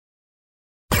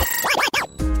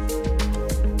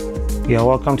You're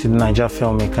welcome to the Niger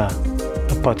Filmmaker,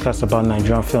 a podcast about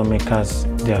Nigerian filmmakers,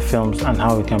 their films, and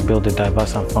how we can build a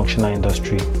diverse and functional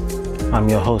industry. I'm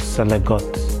your host, Sele.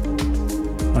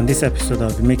 On this episode,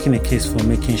 I'll be making a case for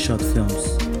making short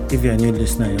films. If you're a new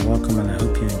listener, you're welcome and I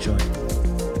hope you enjoy.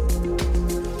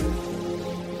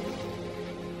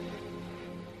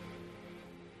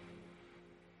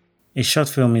 A short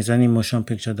film is any motion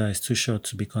picture that is too short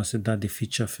to be considered a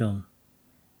feature film.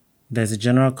 There's a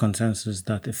general consensus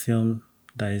that a film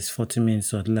that is 40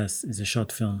 minutes or less is a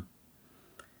short film.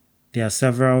 There are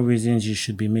several reasons you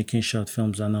should be making short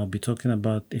films, and I'll be talking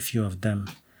about a few of them.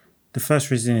 The first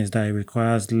reason is that it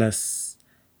requires less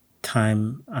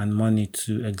time and money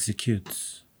to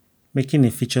execute. Making a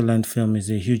feature-length film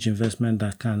is a huge investment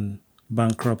that can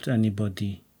bankrupt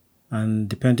anybody, and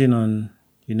depending on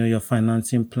your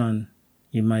financing plan,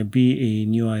 it might be a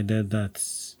new idea that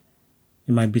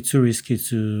it might be too risky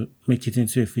to make it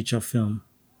into a feature film.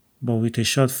 But with a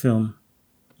short film,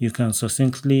 you can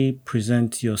succinctly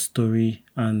present your story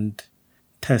and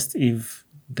test if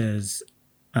there's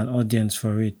an audience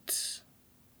for it.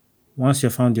 Once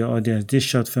you've found your audience, this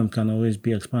short film can always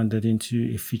be expanded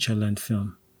into a feature-length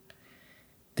film.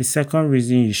 The second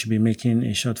reason you should be making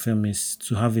a short film is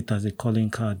to have it as a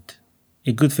calling card.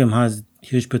 A good film has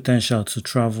huge potential to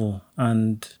travel,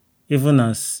 and even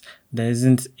as there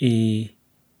isn't a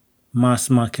mass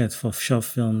market for short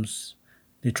films,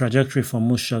 the trajectory for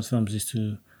most short films is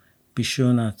to be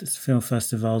shown at film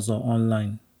festivals or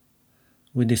online.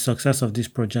 With the success of this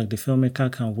project, the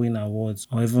filmmaker can win awards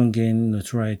or even gain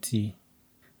notoriety.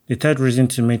 The third reason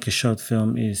to make a short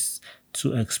film is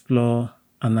to explore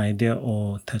an idea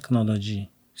or technology.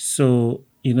 So,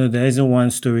 there isn't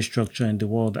one story structure in the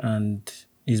world, and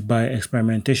it's by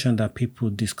experimentation that people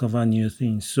discover new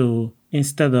things. So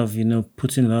instead of,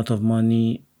 putting a lot of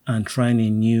money and trying a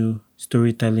new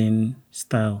storytelling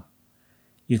style,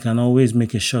 you can always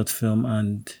make a short film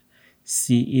and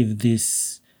see if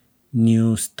this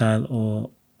new style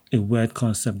or a weird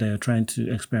concept that you're trying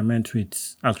to experiment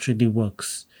with actually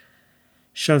works.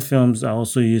 Short films are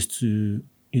also used to,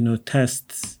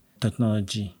 test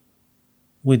technology.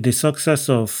 With the success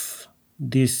of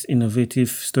these innovative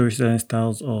storytelling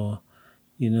styles or,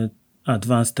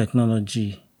 advanced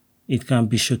technology, it can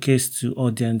be showcased to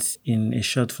audience in a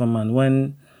short form, and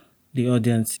when the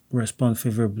audience respond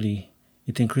favorably,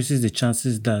 it increases the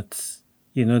chances that,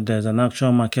 there's an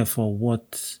actual market for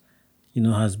what,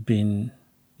 has been,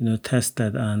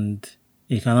 tested, and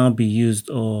it can now be used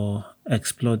or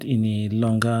explored in a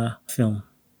longer film.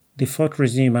 The fourth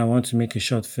reason you might want to make a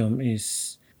short film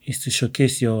is to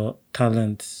showcase your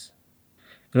talents.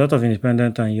 A lot of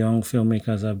independent and young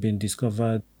filmmakers have been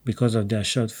discovered because of their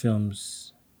short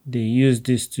films. They use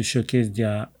this to showcase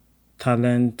their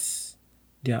talents,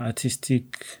 their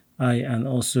artistic eye, and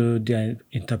also their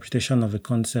interpretation of a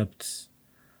concept.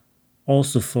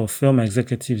 Also, for film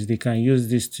executives, they can use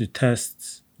this to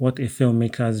test what a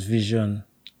filmmaker's vision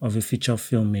of a feature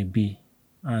film may be,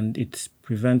 and it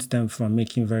prevents them from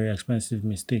making very expensive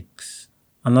mistakes.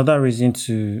 Another reason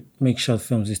to make short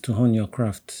films is to hone your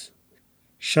craft.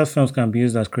 Short films can be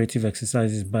used as creative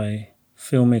exercises by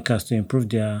filmmakers to improve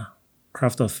their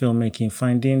craft of filmmaking,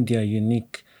 finding their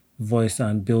unique voice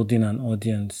and building an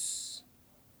audience.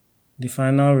 The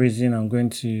final reason I'm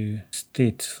going to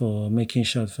state for making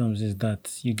short films is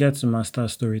that you get to master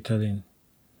storytelling.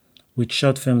 With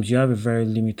short films, you have a very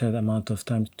limited amount of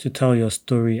time to tell your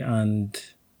story, and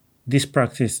this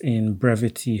practice in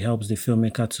brevity helps the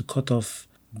filmmaker to cut off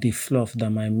the fluff that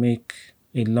might make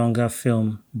a longer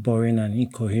film boring and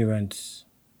incoherent.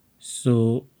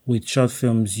 So with short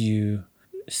films, you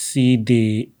see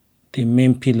the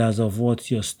main pillars of what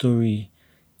your story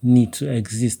need to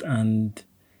exist, and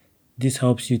this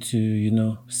helps you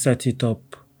to, set it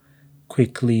up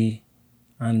quickly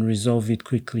and resolve it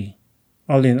quickly.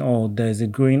 All in all, there's a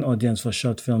growing audience for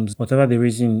short films. Whatever the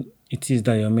reason it is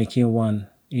that you're making one,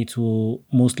 it will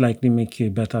most likely make you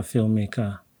a better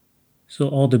filmmaker. So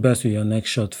all the best with your next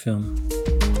short film.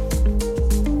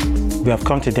 We have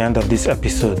come to the end of this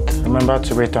episode. Remember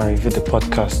to rate and review the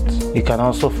podcast. You can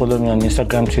also follow me on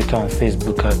Instagram, Twitter, and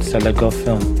Facebook at Sele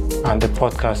Film, and the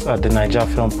podcast at the Niger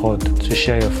Film Pod to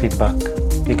share your feedback.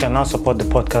 You can now support the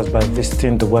podcast by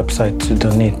visiting the website to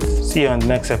donate. See you on the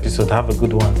next episode. Have a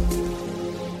good one.